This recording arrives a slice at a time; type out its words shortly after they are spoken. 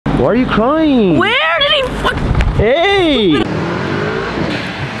Why are you crying? Where did he fuck? Hey!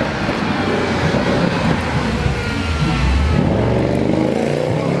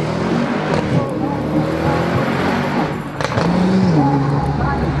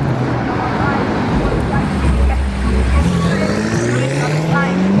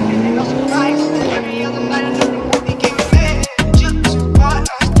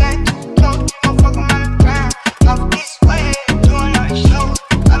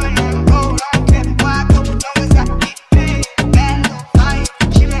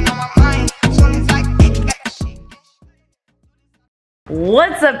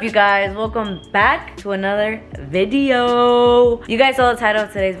 What's up, you guys? Welcome back to another video. You guys saw the title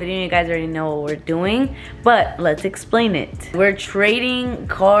of today's video. You guys already know what we're doing, but let's explain it. We're trading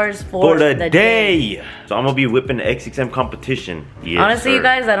cars for the day. So I'm gonna be whipping the XXM competition. Yes, honestly, sir. you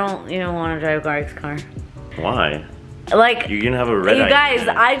guys, I don't even want to drive Garik's car. Why? Like, you're gonna have a red eye. You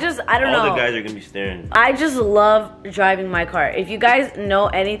guys, I don't know. All the guys are gonna be staring. I just love driving my car. If you guys know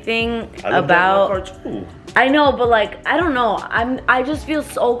anything about my car too. I know, but like, I don't know. I just feel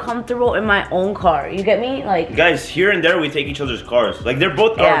so comfortable in my own car. You get me? Like, guys, here and there we take each other's cars. Like, they're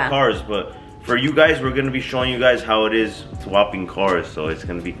both our cars, but for you guys, we're gonna be showing you guys how it is swapping cars. So it's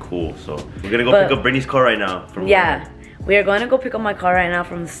gonna be cool. So we're gonna go pick up Britney's car right now. We are going to go pick up my car right now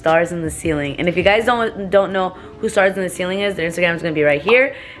from Stars in the Ceiling. And if you guys don't know who Stars in the Ceiling is, their Instagram is going to be right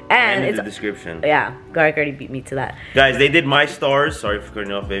here. And in the description. Yeah, Garik already beat me to that. Guys, they did my stars. Sorry for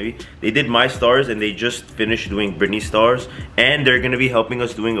cutting off, baby. They did my stars and they just finished doing Britney's stars. And they're going to be helping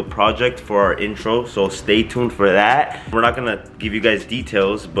us doing a project for our intro. So stay tuned for that. We're not going to give you guys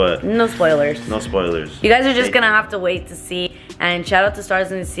details, but... No spoilers. No spoilers. You guys are just going to have to wait to see. And shout out to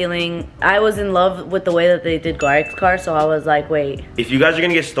Stars in the Ceiling. I was in love with the way that they did Garik's car, so I was like, wait. If you guys are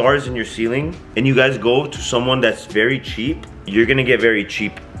gonna get stars in your ceiling and you guys go to someone that's very cheap, you're gonna get very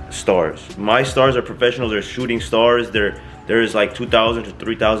cheap stars. My stars are professionals, they're shooting stars. There's like 2,000 to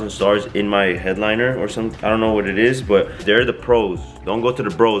 3,000 stars in my headliner or something. I don't know what it is, but they're the pros. Don't go to the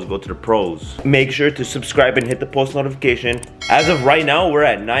bros, go to the pros. Make sure to subscribe and hit the post notification. As of right now, we're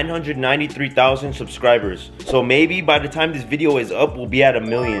at 993,000 subscribers. So maybe by the time this video is up, we'll be at 1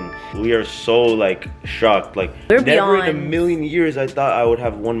 million. We are so like shocked. Like, never in a million years I thought I would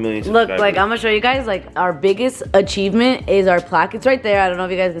have 1 million subscribers. Look, like, I'm gonna show you guys, like, our biggest achievement is our plaque. It's right there. I don't know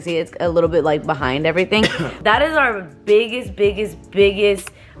if you guys can see it. It's a little bit like behind everything. That is our biggest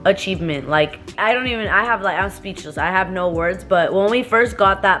achievement. Like, I'm speechless. I have no words. But when we first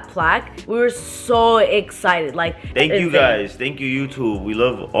got that plaque, we were so excited. Like, thank you guys. Thank you, YouTube. We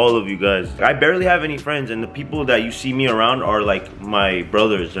love all of you guys. I barely have any friends, and the people that you see me around are like my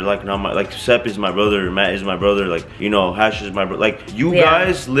brothers. They're like not my, like Sep is my brother, Matt is my brother, like, you know, Hash is my brother. Like, you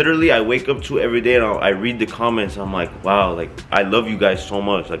guys, literally, I wake up to every day and I read the comments. I'm like, wow, like, I love you guys so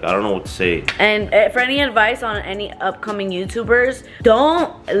much. Like, I don't know what to say. And for any advice on any upcoming YouTubers,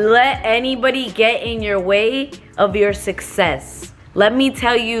 don't let anybody get in your way of your success. Let me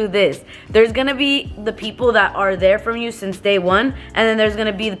tell you this. There's gonna be the people that are there from you since day one, and then there's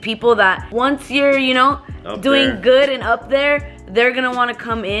gonna be the people that once you're, you know, doing good and up there, they're gonna wanna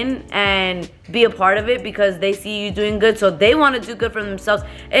come in and be a part of it because they see you doing good, so they wanna do good for themselves.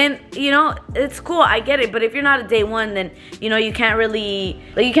 And, you know, it's cool, I get it, but if you're not a day one, then, you know, you can't really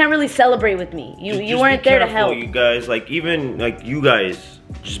celebrate with me. You weren't there to help. You guys, like, even, like, you guys,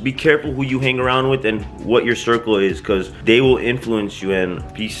 just be careful who you hang around with and what your circle is, because they will influence you. And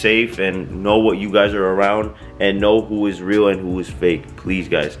be safe and know what you guys are around and know who is real and who is fake. Please,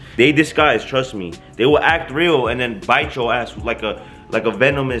 guys. They disguise, trust me. They will act real and then bite your ass like a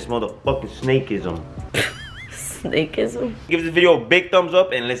venomous motherfucking snakeism. Snakeism? Give this video a big thumbs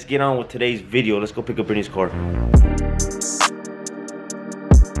up and let's get on with today's video. Let's go pick up Britney's car.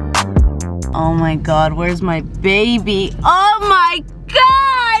 Oh my god, where's my baby? Oh my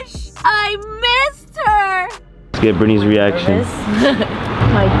gosh! I missed her! Let's get Britney's reaction.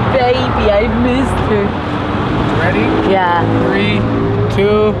 My baby, I missed her. Ready? Yeah.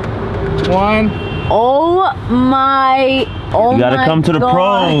 3, 2, 1. Oh my, you gotta come to the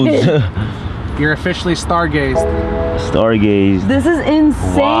pros. You're officially stargazed. Stargazed. This is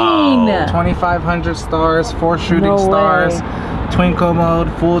insane. Wow. 2,500 stars, 4 shooting stars. Twinkle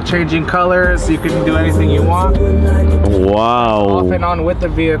mode, full changing colors. You can do anything you want. Wow. Off and on with the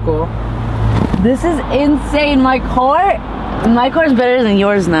vehicle. This is insane. My car is better than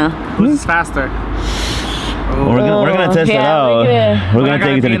yours now. Who's faster? We're gonna test it out. We're gonna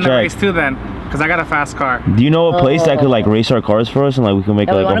take it to the track. Race too, then. because I got a fast car. Do you know a place that could like race our cars for us and like we can make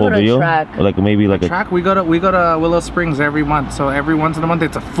like a whole video? Or like maybe like a track. We go to Willow Springs every month. So every once in a month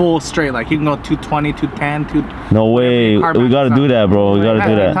it's a full straight. Like you can go 220, 210, No way. We gotta do that, bro. We gotta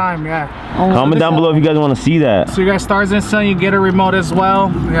do that. Time, yeah. Comment down below if you guys want to see that. So you guys, stars and sun, you get a remote as well.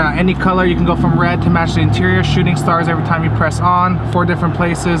 Yeah, any color. You can go from red to match the interior. Shooting stars every time you press on. 4 different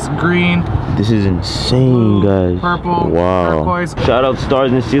places. Green. This is insane, guys. Purple. Wow. Turquoise. Shout out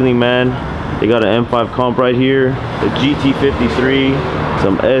Stars in the Ceiling, man. They got an M5 comp right here. A GT53.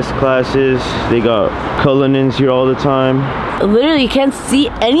 Some S classes. They got Cullinans here all the time. Literally, you can't see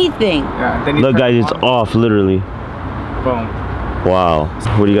anything. Yeah. Then look, guys, it's off, literally. Boom. Wow.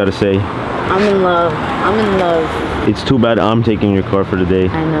 What do you got to say? I'm in love. I'm in love. It's too bad I'm taking your car for the day.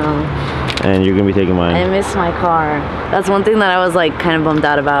 I know. And you're gonna be taking mine. I miss my car. That's one thing that I was like kind of bummed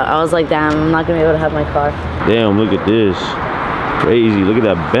out about. I was like, damn, I'm not gonna be able to have my car. Damn, look at this. Crazy. Look at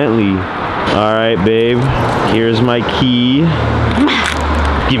that Bentley. All right, babe. Here's my key.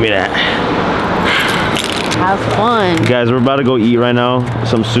 Give me that. Have fun. Guys, we're about to go eat right now.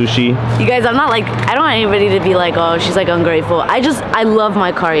 Some sushi. You guys, I'm not like, I don't want anybody to be like, oh, she's like ungrateful. I love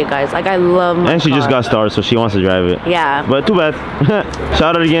my car, you guys. Like, I love my car. And she just got stars, so she wants to drive it. Yeah. But too bad.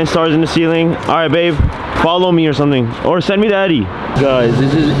 Shout out again, Stars in the Ceiling. All right, babe. Follow me or something. Or send me the Addy. Guys,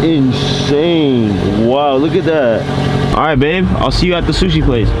 this is insane. Wow, look at that. All right, babe. I'll see you at the sushi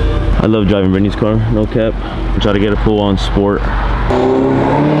place. I love driving Britney's car. No cap. I try to get a full-on sport.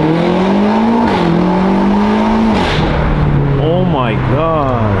 Oh my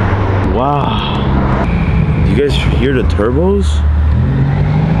god. Wow. You guys hear the turbos?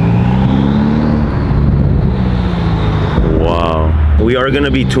 Wow. We are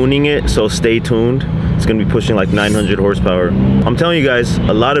gonna be tuning it, so stay tuned. It's gonna be pushing like 900 horsepower. I'm telling you guys,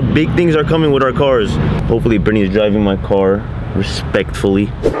 a lot of big things are coming with our cars. Hopefully Britney is driving my car respectfully.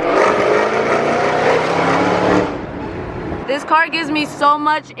 This car gives me so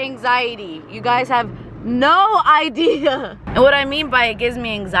much anxiety. You guys have no idea. And what I mean by it gives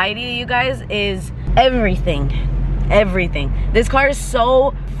me anxiety, you guys, is everything. Everything. This car is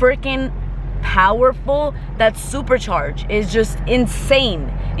so freaking powerful that supercharge is just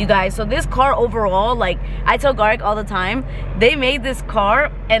insane, you guys. So this car overall, like I tell Garik all the time, they made this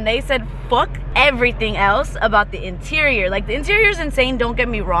car and they said fuck everything else about the interior. Like the interior is insane, don't get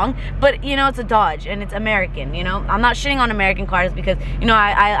me wrong, but you know, it's a Dodge and it's American, you know. I'm not shitting on American cars because, you know,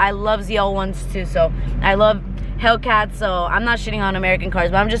 I love ZL1s too, so I love Hellcats, so I'm not shitting on American cars,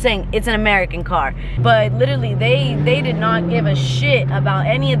 but I'm just saying it's an American car. But literally, they did not give a shit about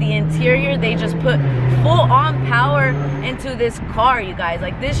any of the interior. They just put full-on power into this car, you guys.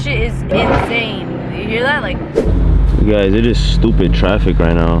 Like, this shit is insane. You hear that? Like, you guys, it is stupid traffic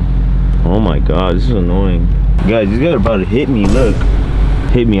right now. Oh my god, this is annoying. Guys, these guys are about to hit me. Look,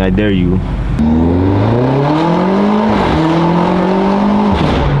 hit me, I dare you.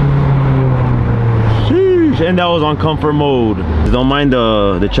 And that was on comfort mode. Don't mind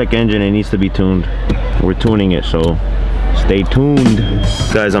the check engine, it needs to be tuned. We're tuning it, so stay tuned.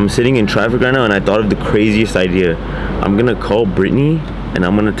 Guys, I'm sitting in traffic right now and I thought of the craziest idea. I'm gonna call Britney and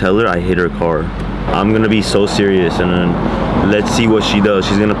I'm gonna tell her I hit her car. I'm gonna be so serious and then let's see what she does.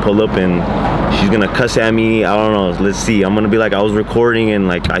 She's gonna pull up and she's gonna cuss at me. I don't know, let's see. I'm gonna be like, I was recording and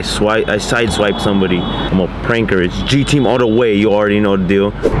like I sideswiped somebody. I'm a pranker. It's G-Team all the way. You already know the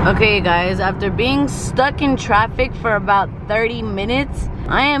deal. okay guys, after being stuck in traffic for about 30 minutes,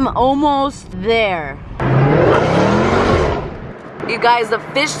 I am almost there. You guys, the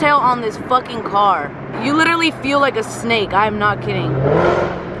fishtail on this fucking car, you literally feel like a snake. I'm not kidding.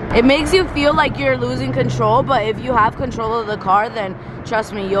 It makes you feel like you're losing control, but if you have control of the car, then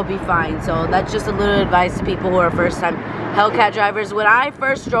trust me, you'll be fine. So that's just a little advice to people who are first-time Hellcat drivers. When I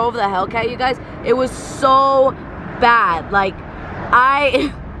first drove the Hellcat, you guys, it was so bad. Like,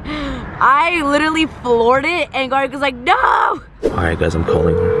 I literally floored it, and Garik was like, no! All right, guys, I'm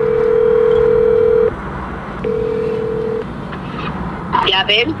calling her. Yeah,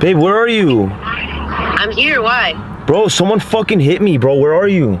 babe? Babe, where are you? I'm here, why? Bro, someone fucking hit me, bro. Where are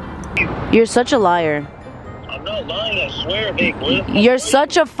you? You're such a liar. I'm not lying, I swear, babe. You're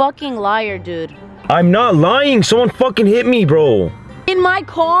such a fucking liar, dude. I'm not lying. Someone fucking hit me, bro. In my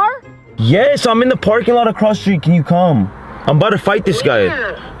car? Yes, I'm in the parking lot across the street. Can you come? I'm about to fight this guy.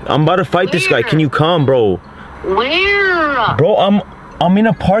 I'm about to fight this guy. Can you come, bro? Where? Bro, I'm in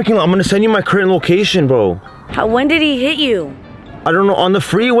a parking lot. I'm gonna send you my current location, bro. When did he hit you? I don't know, on the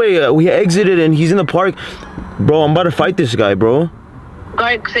freeway. We exited and he's in the park. Bro, I'm about to fight this guy, bro.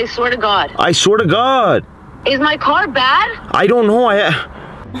 Garik, say swear to God. I swear to God. Is my car bad? I don't know.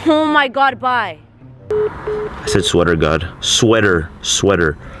 Oh my God, bye. I said sweater, God. Sweater.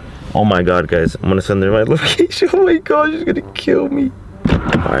 Oh my god, guys, I'm gonna send her my location. Oh my god, she's gonna kill me.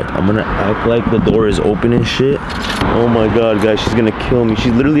 Alright, I'm gonna act like the door is open and shit. Oh my god, guys, she's gonna kill me.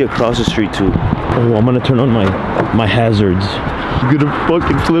 She's literally across the street too. Oh, I'm gonna turn on my hazards. She's gonna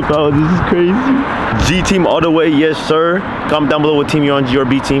fucking flip out. This is crazy. G team all the way, yes sir. Comment down below what team you're on, G or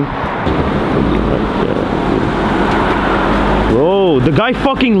B team. Bro, the guy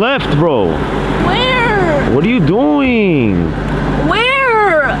fucking left, bro. Where? What are you doing?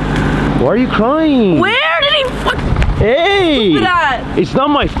 Where? Why are you crying? Where did he fuck? Hey! That? It's not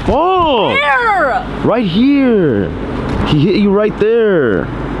my fault. Where? Right here. He hit you right there.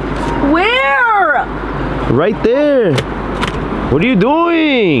 Where? Right there. What are you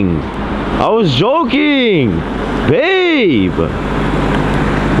doing? I was joking. Babe.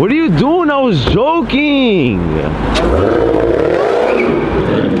 What are you doing? I was joking.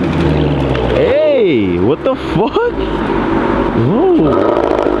 Hey, what the fuck? Whoa.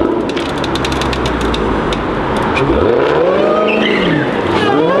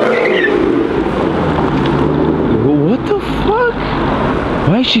 What the fuck?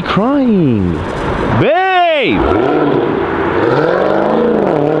 Why is she crying? Babe!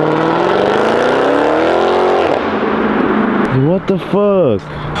 What the fuck?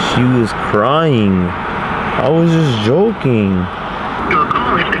 She was crying. I was just joking. Your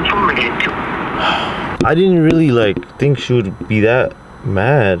call is informative. I didn't really like think she would be that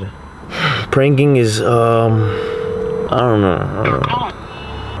mad. Pranking is I don't know.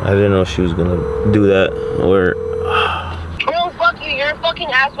 I didn't know she was gonna do that. Or Bro, fuck you. You're a fucking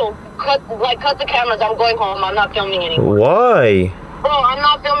asshole. Cut the cameras. I'm going home. I'm not filming anymore. why? Bro, I'm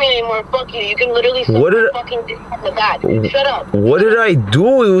not filming anymore. Fuck you. You can literally suck What my did fucking dick from the back. Shut up. What did I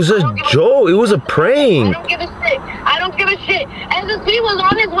do? It was a joke. It was a I prank. don't give a shit. I don't give a shit. SSP was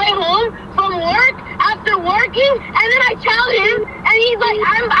on his way home from work after working, and then I tell him, and he's like,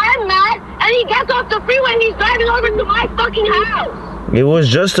 I'm mad, and he gets off the freeway and he's driving over to my fucking house. It was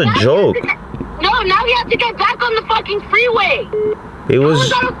just a joke. No, now he has to get back on the fucking freeway. It How was. is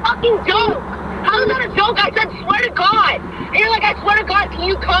that a fucking joke? How is that a joke? I said, swear to God. And you're like, I swear to God, can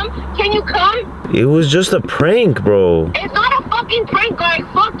you come? Can you come? It was just a prank, bro. It's not a fucking prank, guy.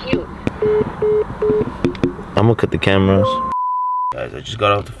 Fuck you. I'm gonna cut the cameras. Guys, I just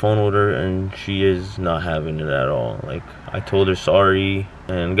got off the phone with her and she is not having it at all. Like, I told her sorry.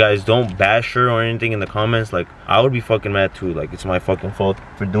 And guys, don't bash her or anything in the comments. Like, I would be fucking mad too. Like, it's my fucking fault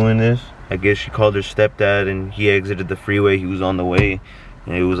for doing this. I guess she called her stepdad and he exited the freeway. He was on the way.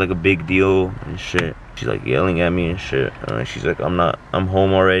 And it was like a big deal and shit. She's like yelling at me and shit. She's like, I'm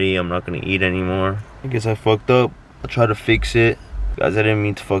home already. I'm not gonna eat anymore. I guess I fucked up. I'll try to fix it. Guys, I didn't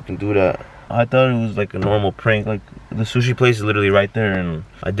mean to fucking do that. I thought it was like a normal prank. Like, the sushi place is literally right there and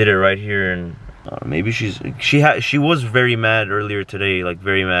I did it right here. And maybe she was very mad earlier today, like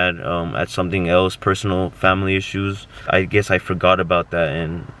very mad at something else, personal family issues. I guess I forgot about that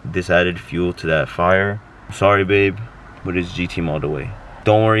and this added fuel to that fire. I'm sorry, babe, but it's G team all the way.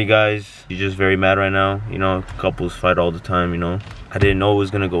 Don't worry, guys, she's just very mad right now. You know, couples fight all the time, you know. I didn't know it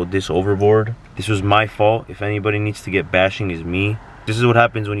was gonna go this overboard. This was my fault. If anybody needs to get bashing, is me. This is what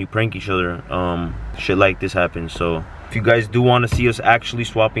happens when you prank each other. Shit like this happens. So if you guys do want to see us actually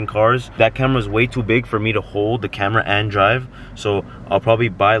swapping cars, that camera is way too big for me to hold the camera and drive. So I'll probably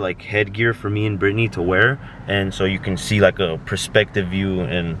buy like headgear for me and Brittany to wear, and so you can see like a perspective view,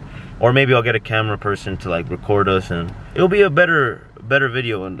 and or maybe I'll get a camera person to like record us, and it'll be a better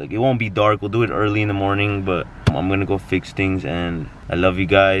video, and like it won't be dark. We'll do it early in the morning, but I'm gonna go fix things, and I love you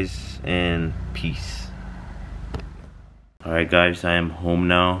guys, and peace. Alright guys, I am home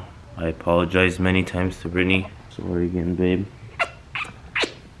now. I apologize many times to Brittany. Sorry again, babe.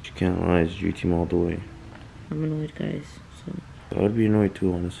 She can't lie, it's G-team all the way. I'm annoyed, guys. So I would be annoyed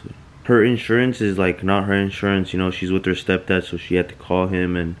too, honestly. Her insurance is like not her insurance, you know. She's with her stepdad, so she had to call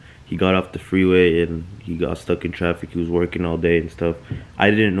him, and he got off the freeway and he got stuck in traffic. He was working all day and stuff. I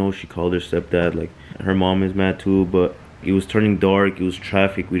didn't know she called her stepdad. Like, her mom is mad too, but it was turning dark, it was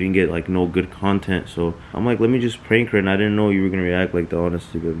traffic, we didn't get like no good content, so I'm like, let me just prank her, and I didn't know you were gonna react like that,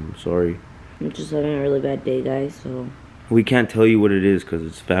 honestly, but I'm sorry. I'm just having a really bad day, guys, so we can't tell you what it is because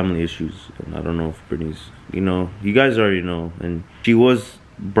it's family issues, and I don't know if Brittany's, you know, you guys already know. And she was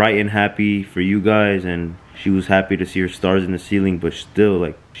bright and happy for you guys, and she was happy to see her stars in the ceiling, but still,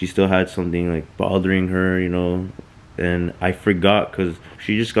 like, she still had something like bothering her, you know. And I forgot because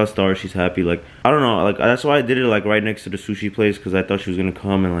she just got stars. She's happy. Like, I don't know. Like, that's why I did it like right next to the sushi place, because I thought she was gonna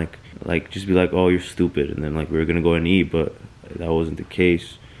come and like just be like, oh, you're stupid, and then like we were gonna go and eat, but that wasn't the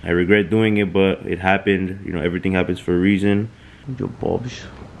case. I regret doing it, but it happened. You know, everything happens for a reason. Your Bobs,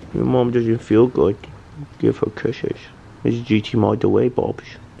 your mom doesn't feel good. Give her kisses. It's GT mod the way, Bobs.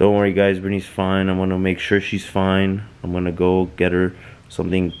 Don't worry guys, Britney's fine. I'm gonna make sure she's fine. I'm gonna go get her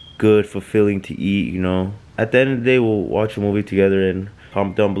something good, fulfilling to eat, you know. At the end of the day, we'll watch a movie together and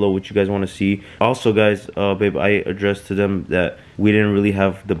comment down below what you guys want to see. Also guys, babe, I addressed to them that we didn't really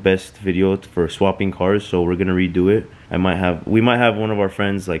have the best video for swapping cars, so we're gonna redo it. We might have one of our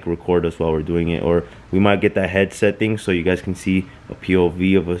friends like record us while we're doing it, or we might get that headset thing so you guys can see a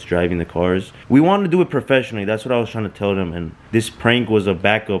POV of us driving the cars. We want to do it professionally. That's what I was trying to tell them, and this prank was a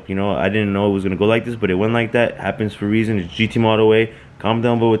backup, you know. I didn't know it was gonna go like this, but it went like that. Happens for a reason. It's GT Model Way. Comment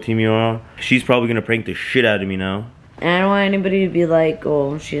down below with Team Yara. She's probably gonna prank the shit out of me now. And I don't want anybody to be like,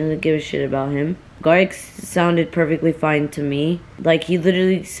 oh, she doesn't give a shit about him. Garik sounded perfectly fine to me. Like, he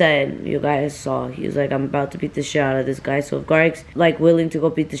literally said, you guys saw, he was like, I'm about to beat the shit out of this guy. So if Garik's, like, willing to go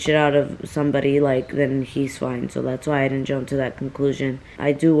beat the shit out of somebody, like, then he's fine. So that's why I didn't jump to that conclusion.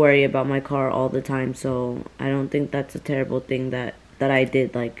 I do worry about my car all the time, so I don't think that's a terrible thing that I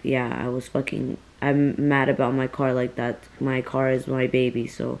did. Like, yeah, I'm mad about my car like that. My car is my baby,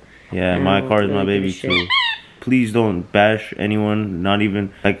 so... Yeah, my car is my baby, too. Please don't bash anyone, not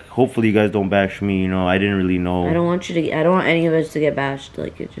even, like, hopefully you guys don't bash me, you know. I didn't really know. I don't want any of us to get bashed,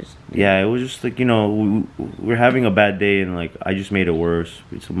 like, it just... Yeah, it was just, like, you know, we're having a bad day, and, like, I just made it worse.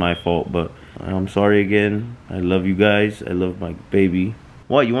 It's my fault, but I'm sorry again. I love you guys. I love my baby.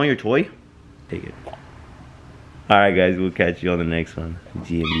 What, you want your toy? Take it. Alright, guys, we'll catch you on the next one.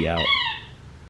 GMB out.